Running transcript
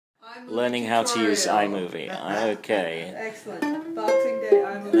Learning how to use iMovie. Okay. Excellent. Boxing Day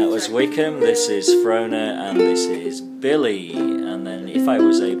iMovie. That was Wyckham, this is Frona, and this is Billy. And then if I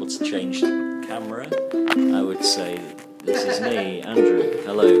was able to change the camera, I would say, this is me, Andrew.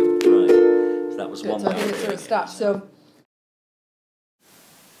 Hello. Right. So that was one way of doing it. So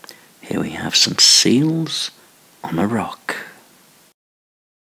here we have some seals on a rock.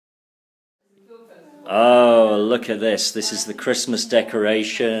 Oh, look at this. This is the Christmas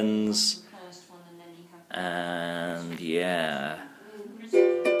decorations. And yeah.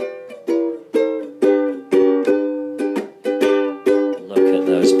 Look at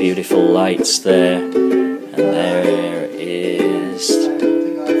those beautiful lights there. And there is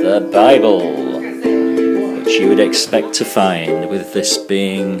the Bible, which you would expect to find with this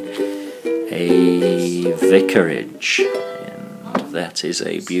being a vicarage. And that is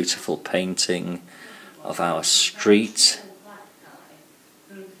a beautiful painting of our street,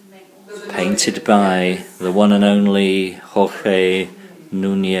 painted by the one and only Jorge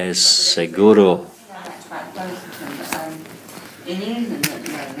Núñez Seguro. In England at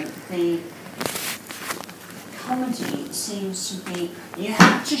the moment, the comedy seems to be you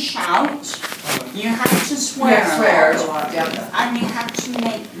have to shout, you have to swear, a lot, and you have to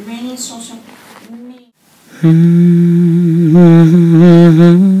make really sort of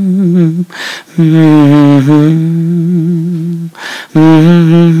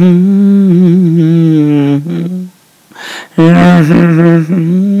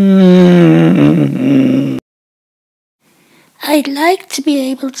I'd like to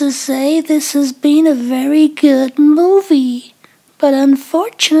be able to say this has been a very good movie, but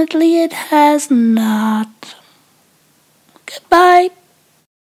unfortunately it has not. Goodbye.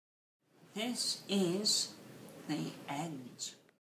 this is the end.